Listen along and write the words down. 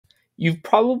You've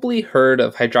probably heard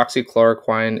of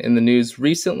hydroxychloroquine in the news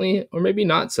recently, or maybe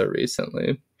not so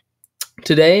recently.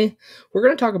 Today, we're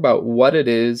going to talk about what it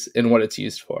is and what it's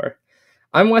used for.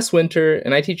 I'm Wes Winter,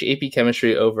 and I teach AP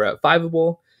Chemistry over at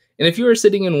Fiveable. And if you were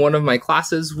sitting in one of my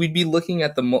classes, we'd be looking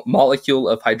at the molecule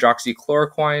of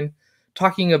hydroxychloroquine,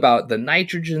 talking about the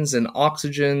nitrogens and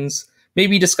oxygens,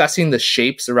 maybe discussing the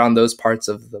shapes around those parts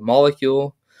of the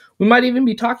molecule. We might even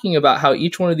be talking about how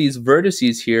each one of these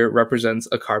vertices here represents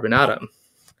a carbon atom.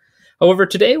 However,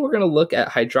 today we're going to look at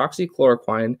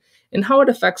hydroxychloroquine and how it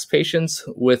affects patients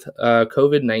with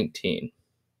COVID-19.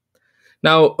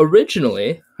 Now,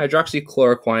 originally,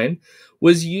 hydroxychloroquine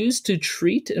was used to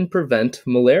treat and prevent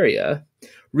malaria.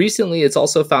 Recently, it's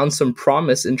also found some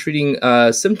promise in treating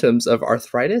symptoms of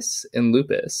arthritis and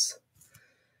lupus.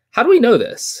 How do we know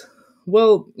this?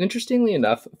 Well, interestingly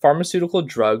enough, pharmaceutical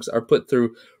drugs are put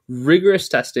through rigorous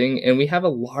testing, and we have a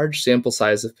large sample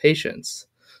size of patients.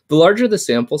 The larger the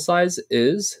sample size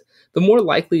is, the more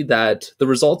likely that the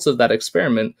results of that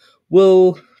experiment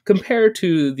will compare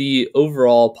to the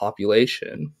overall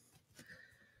population.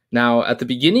 Now, at the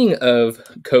beginning of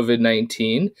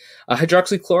COVID-19,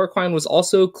 hydroxychloroquine was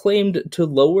also claimed to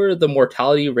lower the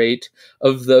mortality rate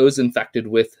of those infected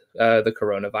with the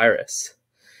coronavirus.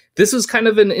 This was kind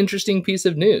of an interesting piece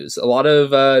of news. A lot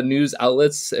of news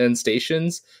outlets and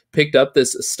stations picked up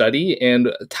this study and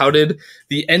touted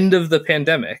the end of the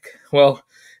pandemic. Well,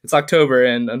 it's October,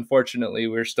 and unfortunately,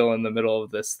 we're still in the middle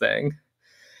of this thing.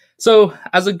 So,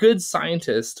 as a good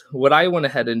scientist, what I went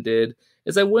ahead and did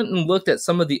is I went and looked at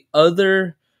some of the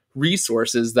other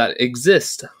resources that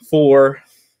exist for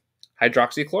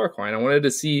hydroxychloroquine. I wanted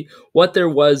to see what there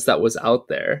was that was out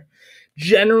there.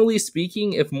 Generally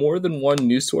speaking, if more than one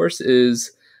news source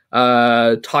is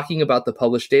talking about the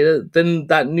published data, then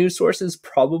that news source is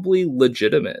probably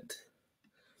legitimate.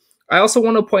 I also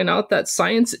want to point out that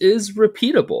science is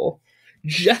repeatable.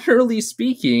 Generally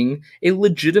speaking, a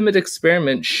legitimate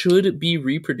experiment should be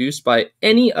reproduced by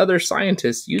any other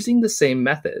scientist using the same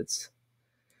methods.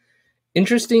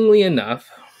 Interestingly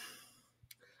enough,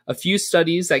 a few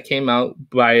studies that came out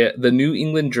by the New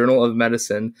England Journal of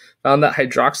Medicine found that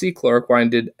hydroxychloroquine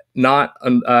did not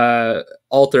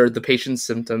alter the patient's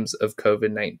symptoms of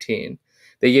COVID-19.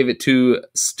 They gave it to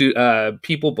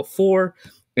people before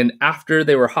and after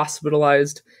they were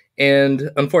hospitalized,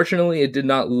 and unfortunately, it did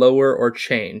not lower or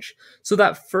change. So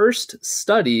that first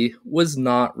study was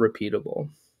not repeatable.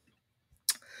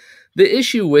 The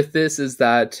issue with this is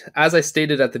that, as I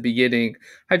stated at the beginning,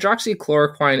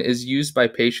 hydroxychloroquine is used by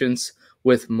patients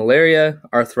with malaria,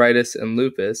 arthritis, and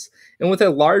lupus. And with a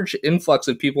large influx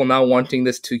of people now wanting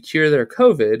this to cure their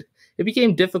COVID, it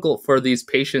became difficult for these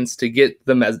patients to get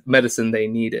the medicine they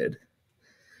needed.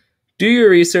 Do your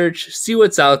research, see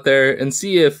what's out there, and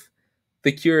see if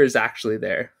the cure is actually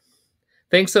there.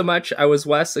 Thanks so much. I was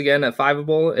Wes again at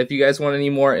Fiveable. If you guys want any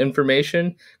more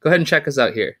information, go ahead and check us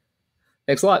out here.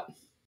 Thanks a lot.